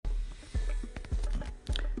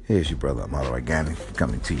Here's your brother Amado again,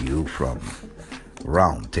 coming to you from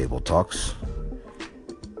Round Table Talks.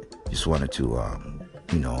 Just wanted to,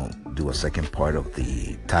 do a second part of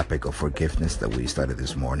the topic of forgiveness that we started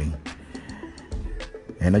this morning.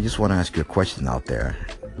 And I just want to ask you a question out there.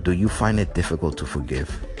 Do you find it difficult to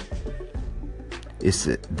forgive? Is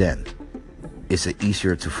it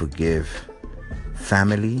easier to forgive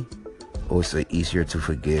family, or is it easier to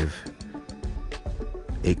forgive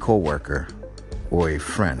a coworker or a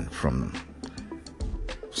friend from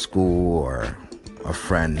school or a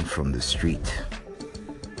friend from the street?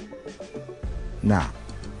 Now,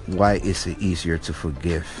 why is it easier to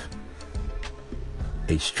forgive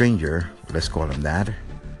a stranger, let's call him that,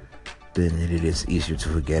 than it is easier to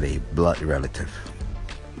forget a blood relative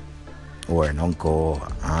or an uncle,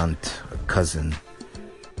 aunt, a cousin,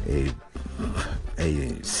 a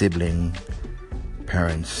sibling,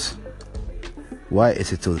 parents? Why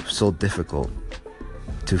is it so difficult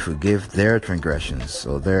to forgive their transgressions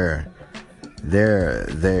or the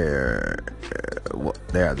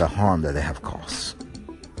harm that they have caused?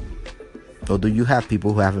 Or do you have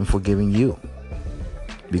people who haven't forgiven you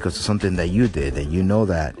because of something that you did, and you know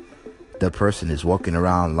that the person is walking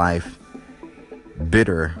around life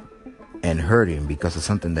bitter and hurting because of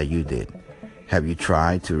something that you did? Have you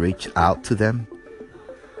tried to reach out to them?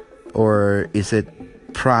 Or is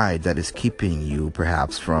it pride that is keeping you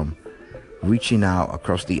perhaps from reaching out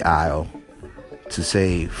across the aisle to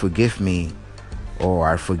say, forgive me, or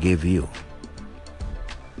I forgive you?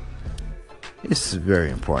 It's very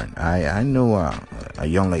important. I know a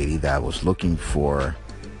young lady that was looking for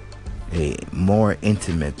a more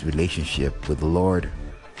intimate relationship with the Lord,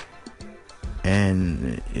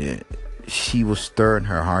 and she was stirred in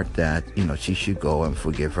her heart that she should go and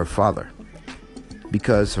forgive her father,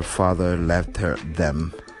 because her father left her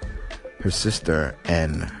sister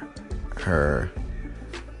and her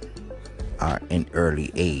in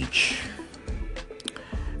early age.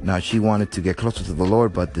 Now she wanted to get closer to the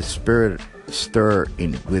Lord, but the Spirit stirred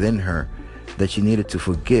within her that she needed to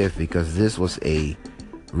forgive, because this was a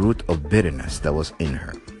root of bitterness that was in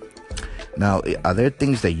her. Now, are there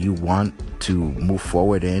things that you want to move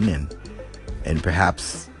forward in, and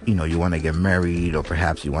perhaps you want to get married, or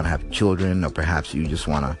perhaps you want to have children, or perhaps you just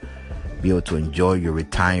want to be able to enjoy your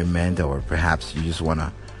retirement, or perhaps you just want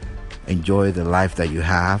to enjoy the life that you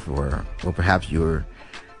have, or perhaps you're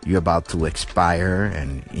about to expire,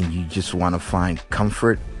 and you just want to find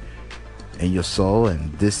comfort in your soul,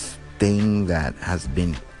 and this thing that has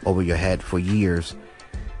been over your head for years,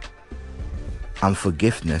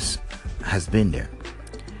 unforgiveness, has been there.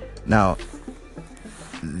 Now,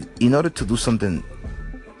 in order to do something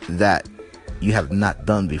that you have not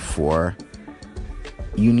done before,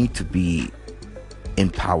 you need to be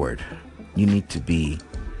empowered. You need to be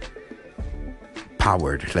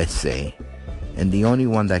powered, let's say. And the only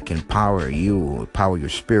one that can power your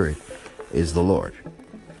spirit, is the Lord.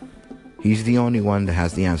 He's the only one that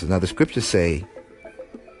has the answer. Now, the scriptures say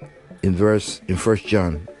in 1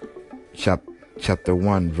 John chapter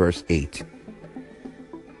 1 verse 8,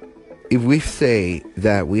 if we say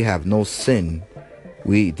that we have no sin,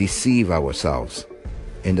 we deceive ourselves,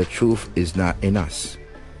 and the truth is not in us.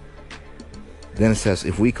 Then it says,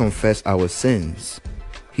 if we confess our sins,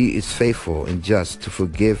 he is faithful and just to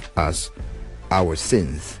forgive us our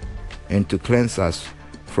sins and to cleanse us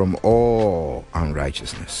from all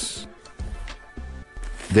unrighteousness.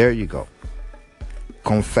 There you go.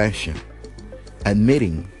 Confession.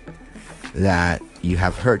 Admitting that you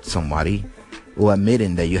have hurt somebody, or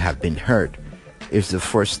admitting that you have been hurt, is the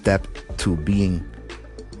first step to being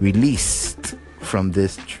released from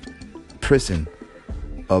this prison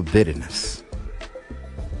of bitterness.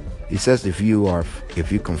 It says if you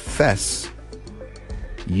confess,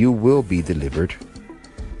 you will be delivered.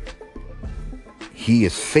 He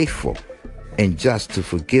is faithful and just to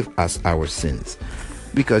forgive us our sins.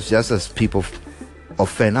 Because just as people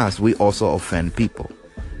offend us, we also offend people.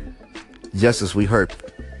 Just as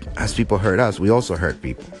people hurt us, we also hurt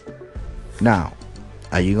people. Now,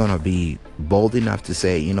 are you going to be bold enough to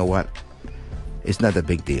say, you know what? It's not a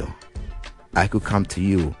big deal. I could come to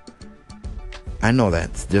you. I know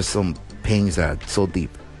that there's some pains that are so deep.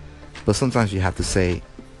 But sometimes you have to say,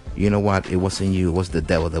 you know what? It wasn't you. It was the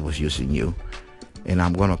devil that was using you. And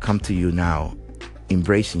I'm going to come to you now,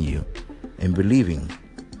 embracing you and believing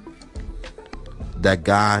that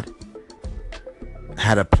God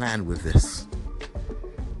had a plan with this.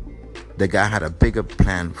 That God had a bigger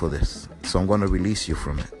plan for this. So I'm going to release you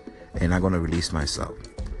from it. And I'm going to release myself.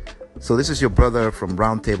 So this is your brother from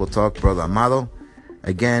Round Table Talk, Brother Amado.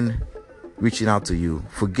 Again, reaching out to you.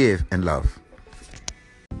 Forgive and love.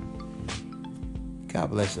 God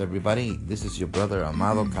bless everybody. This is your brother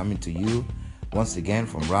Amado coming to you once again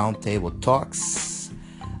from Roundtable Talks.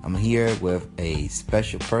 I'm here with a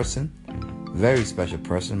special person, very special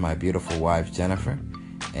person, my beautiful wife Jennifer,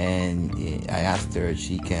 and I asked her if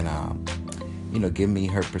she can, give me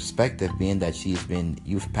her perspective, being that she's been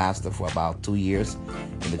youth pastor for about 2 years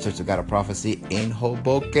in the Church of God of Prophecy in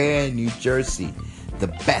Hoboken, New Jersey, the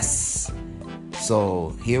best.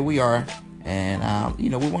 So here we are. And, we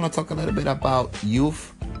want to talk a little bit about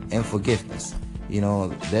youth and forgiveness.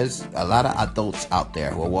 There's a lot of adults out there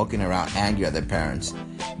who are walking around angry at their parents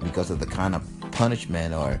because of the kind of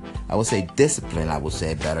punishment, or I would say discipline, I would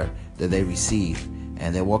say better, that they receive.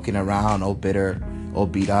 And they're walking around all bitter, all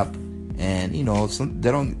beat up. And, some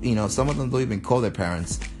of them don't even call their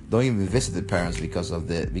parents, don't even visit their parents because of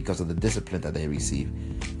the discipline that they receive.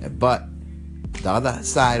 But the other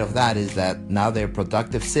side of that is that now they're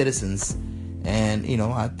productive citizens. And,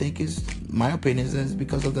 I think my opinion is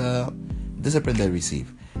because of the discipline they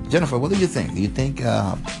receive. Jennifer, what do you think? Do you think,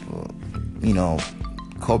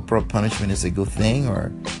 corporal punishment is a good thing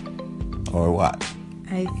or what?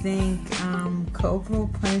 I think corporal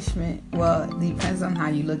punishment, well, it depends on how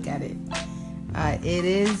you look at it. It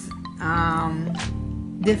is,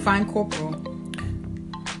 define corporal.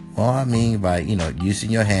 Well, I mean by,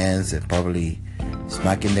 using your hands and probably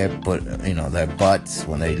smacking their butts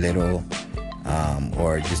when they're little.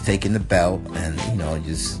 Or just taking the belt and,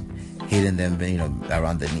 just hitting them,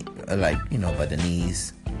 around the knee, by the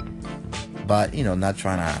knees. But, not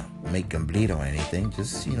trying to make them bleed or anything.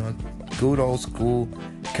 Just, good old school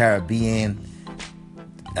Caribbean,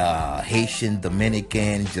 Haitian,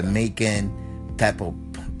 Dominican, Jamaican type of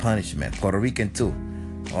punishment. Puerto Rican too.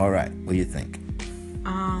 All right. What do you think?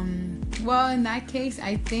 Well, in that case,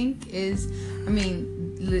 I think if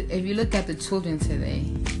you look at the children today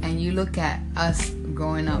and you look at us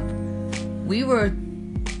growing up,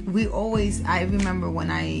 I remember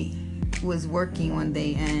when I was working one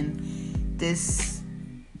day and this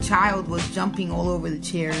child was jumping all over the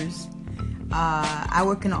chairs. I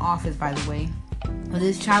work in an office, by the way.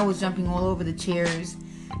 This child was jumping all over the chairs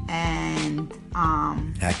and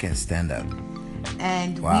I can't stand up.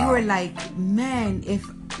 And wow. We were like, man, if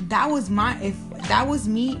that was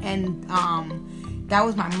me and that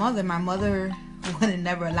was my mother would have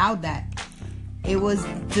never allowed that. It was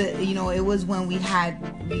it was when we had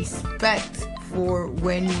respect for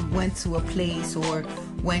when you went to a place or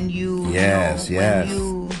when you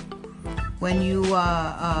when you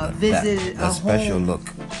visited a special home. Look.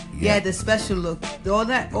 Yeah, the special look.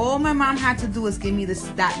 All my mom had to do was give me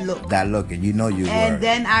that look. That look, and and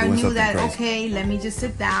then I knew that crazy. Okay, let me just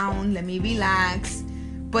sit down, let me relax.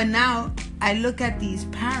 But now I look at these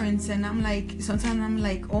parents and sometimes I'm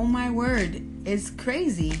like, oh my word, it's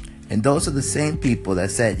crazy. And those are the same people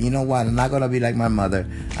that said, you know what, I'm not gonna be like my mother.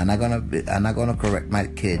 I'm not gonna correct my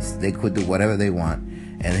kids. They could do whatever they want.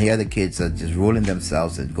 And here the kids are just ruling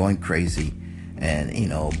themselves and going crazy. And,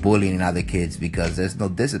 bullying other kids because there's no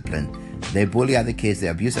discipline. They bully other kids, they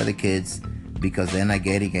abuse other kids because they're not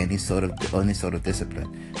getting any sort of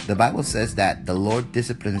discipline. The Bible says that the Lord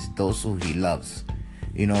disciplines those who He loves.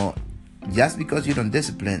 Just because you don't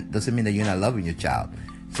discipline doesn't mean that you're not loving your child.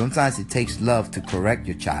 Sometimes it takes love to correct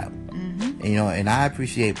your child. Mm-hmm. And I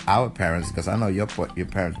appreciate our parents because I know your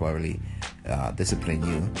parents probably discipline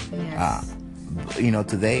you. Yes.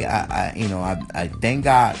 Today I thank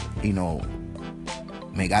God.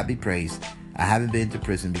 May God be praised. I haven't been to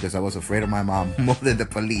prison because I was afraid of my mom more than the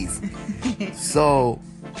police. So,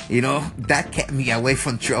 that kept me away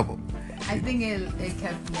from trouble. I think it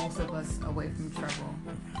kept most of us away from trouble.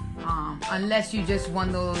 Unless you just one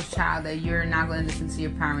of those child that you're not going to listen to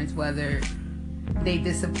your parents whether they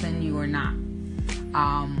discipline you or not.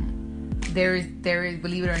 There is,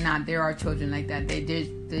 believe it or not, there are children like that. They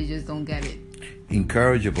just don't get it.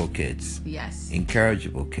 Incorrigible kids. Yes.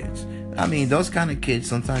 Incorrigible kids. Those kind of kids,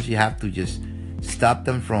 sometimes you have to just stop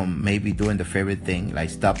them from maybe doing the favorite thing, like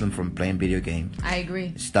stop them from playing video games. I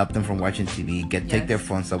agree. Stop them from watching TV. Take their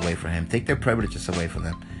phones away from him. Take their privileges away from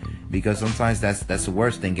them, because sometimes that's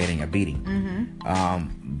worse than getting a beating.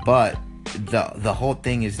 Mm-hmm. But the whole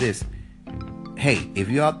thing is this: hey, if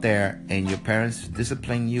you're out there and your parents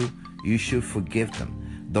discipline you, you should forgive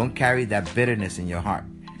them. Don't carry that bitterness in your heart.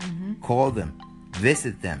 Mm-hmm. Call them,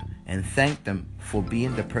 visit them, and thank them for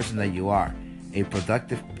being the person that you are, a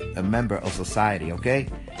productive member of society. Okay,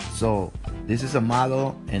 so this is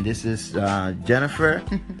Amado and this is Jennifer,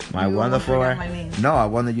 my wonderful. My name. No, I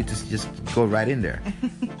wanted you to just go right in there.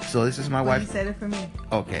 So this is my wife. You said it for me.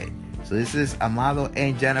 Okay, so this is Amado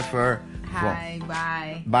and Jennifer. Hi,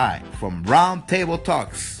 bye. Bye from Roundtable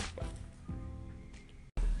Talks.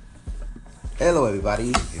 Hello, everybody.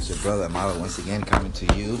 It's your brother Amaro once again coming to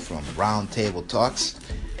you from Round Table Talks.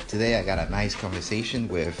 Today, I got a nice conversation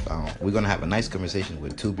with. We're gonna have a nice conversation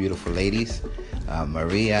with two beautiful ladies,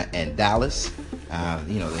 Maria and Dallas.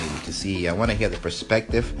 To see. I want to hear the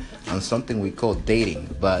perspective on something we call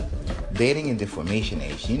dating, but dating in the information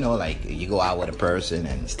age. Like you go out with a person,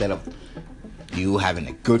 and instead of you having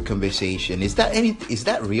a good conversation, is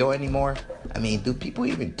that real anymore? I mean, do people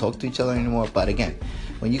even talk to each other anymore? But again,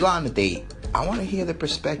 when you go on a date, I want to hear the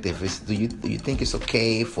perspective. Do you think it's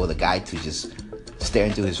okay for the guy to just stare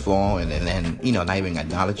into his phone and then not even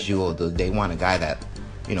acknowledge you, or do they want a guy that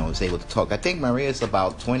is able to talk? I think Maria is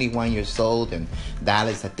about 21 years old, and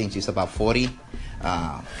Dallas, I think she's about 40.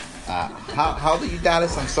 How old are you,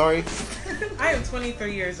 Dallas? I'm sorry. I am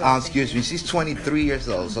 23 years old. Excuse me. She's 23 years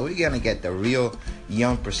old. So we're gonna get the real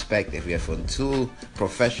young perspective here from two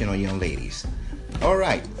professional young ladies. All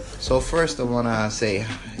right. So first, I wanna say,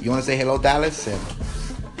 you wanna say hello, Dallas?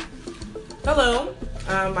 Hello.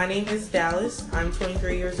 My name is Dallas. I'm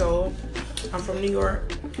 23 years old. I'm from New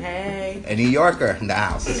York. Hey. A New Yorker in the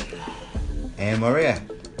house. And Maria.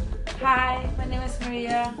 Hi, my name is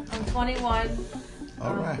Maria. I'm 21.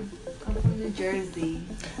 All right. I'm from New Jersey.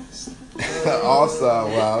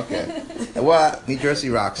 Awesome. Well, okay. Well, New Jersey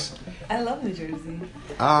rocks. I love New Jersey.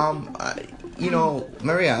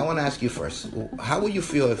 Maria, I want to ask you first. How would you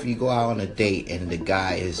feel if you go out on a date and the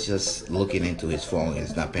guy is just looking into his phone and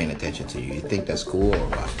is not paying attention to you? You think that's cool or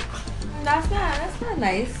what? That's not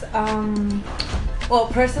nice. Well,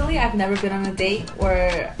 personally, I've never been on a date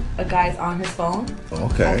where a guy's on his phone.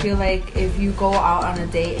 Okay. I feel like if you go out on a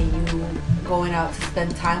date and you going out to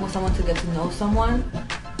spend time with someone, to get to know someone,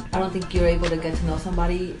 I don't think you're able to get to know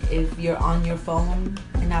somebody if you're on your phone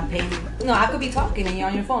and not paying. I could be talking and you're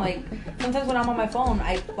on your phone. Like, sometimes when I'm on my phone,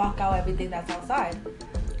 I block out everything that's outside.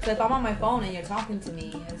 So if I'm on my phone and you're talking to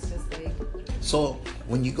me, it's just like... So,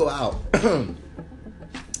 when you go out,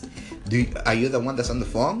 are you the one that's on the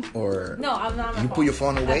phone? Or no, I'm not on my phone. You put your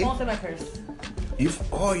phone away? My phone's in my purse. You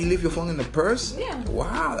leave your phone in the purse? Yeah.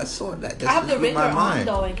 Wow, that's I have the ringer on,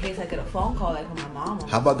 though, in case I get a phone call, like from my mom.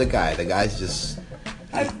 How about the guy? The guy's just...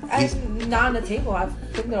 I'm not on the table. I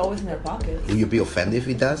think they're always in their pockets. Would you be offended if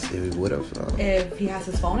he does? If he would have? If he has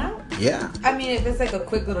his phone out? Yeah. I mean, if it's like a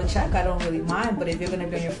quick little check, I don't really mind. But if you're going to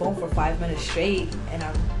be on your phone for 5 minutes straight and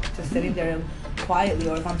I'm just sitting there quietly,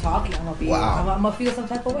 or if I'm talking, I'm going to feel some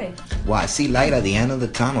type of way. Well, I see light at the end of the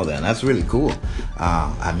tunnel then. That's really cool.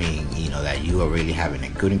 That you are really having a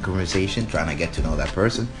good conversation, trying to get to know that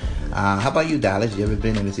person. How about you, Dallas? You ever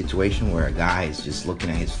been in a situation where a guy is just looking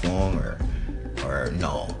at his phone or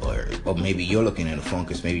maybe you're looking at the phone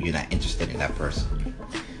because maybe you're not interested in that person?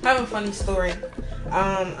 I have a funny story.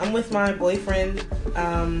 I'm with my boyfriend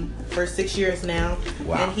for 6 years now.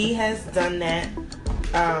 Wow. And he has done that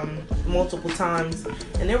multiple times.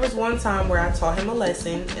 And there was one time where I taught him a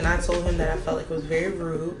lesson, and I told him that I felt like it was very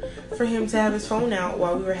rude for him to have his phone out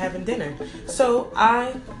while we were having dinner. So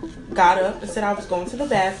I got up and said I was going to the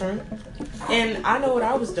bathroom, and I know what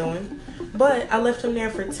I was doing. But I left him there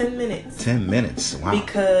for 10 minutes. 10 minutes? Wow.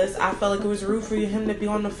 Because I felt like it was rude for him to be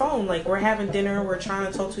on the phone. Like, we're having dinner, we're trying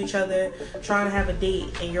to talk to each other, trying to have a date,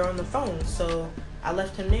 and you're on the phone. So I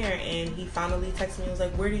left him there, and he finally texted me. He was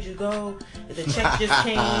like, where did you go? The check just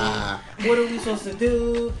came. What are we supposed to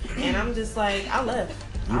do? And I'm just like, I left.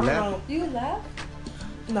 You left?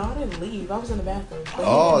 No, I didn't leave. I was in the bathroom.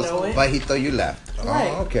 But but he thought you left.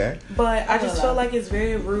 Right. Oh, okay. But I just feel like it's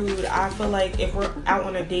very rude. I feel like if we're out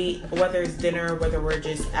on a date, whether it's dinner, whether we're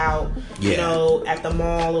just out, at the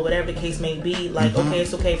mall or whatever the case may be, like, okay,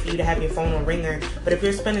 it's okay for you to have your phone on ringer. But if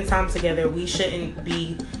you're spending time together, we shouldn't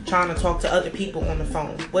be trying to talk to other people on the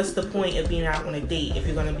phone. What's the point of being out on a date if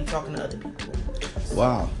you're going to be talking to other people?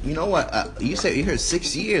 Wow. You know what? You said you heard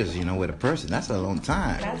 6 years, with a person. That's a long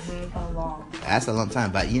time. That's a long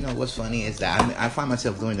time. But what's funny is that I find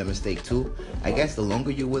myself doing that mistake too. I guess the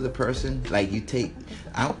longer you're with a person, like you take,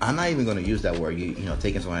 I'm not even going to use that word,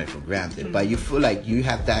 taking somebody for granted. But you feel like you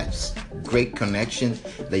have that great connection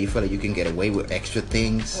that you feel like you can get away with extra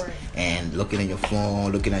things and looking at your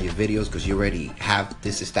phone, looking at your videos because you already have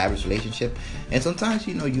this established relationship. And sometimes,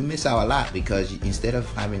 you miss out a lot because instead of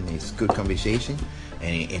having this good conversation,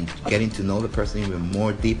 and getting to know the person even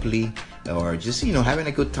more deeply, or just having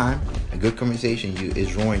a good time, a good conversation,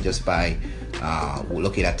 is ruined just by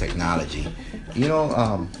looking at technology.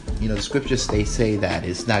 The scriptures they say that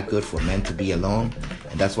it's not good for men to be alone,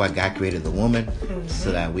 and that's why God created the woman,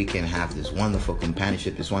 so that we can have this wonderful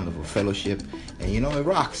companionship, this wonderful fellowship, and it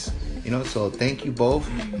rocks. So thank you both,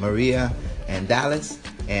 Maria and Dallas,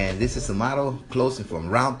 and this is Amaro closing from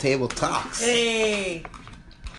Round Table Talks. Hey.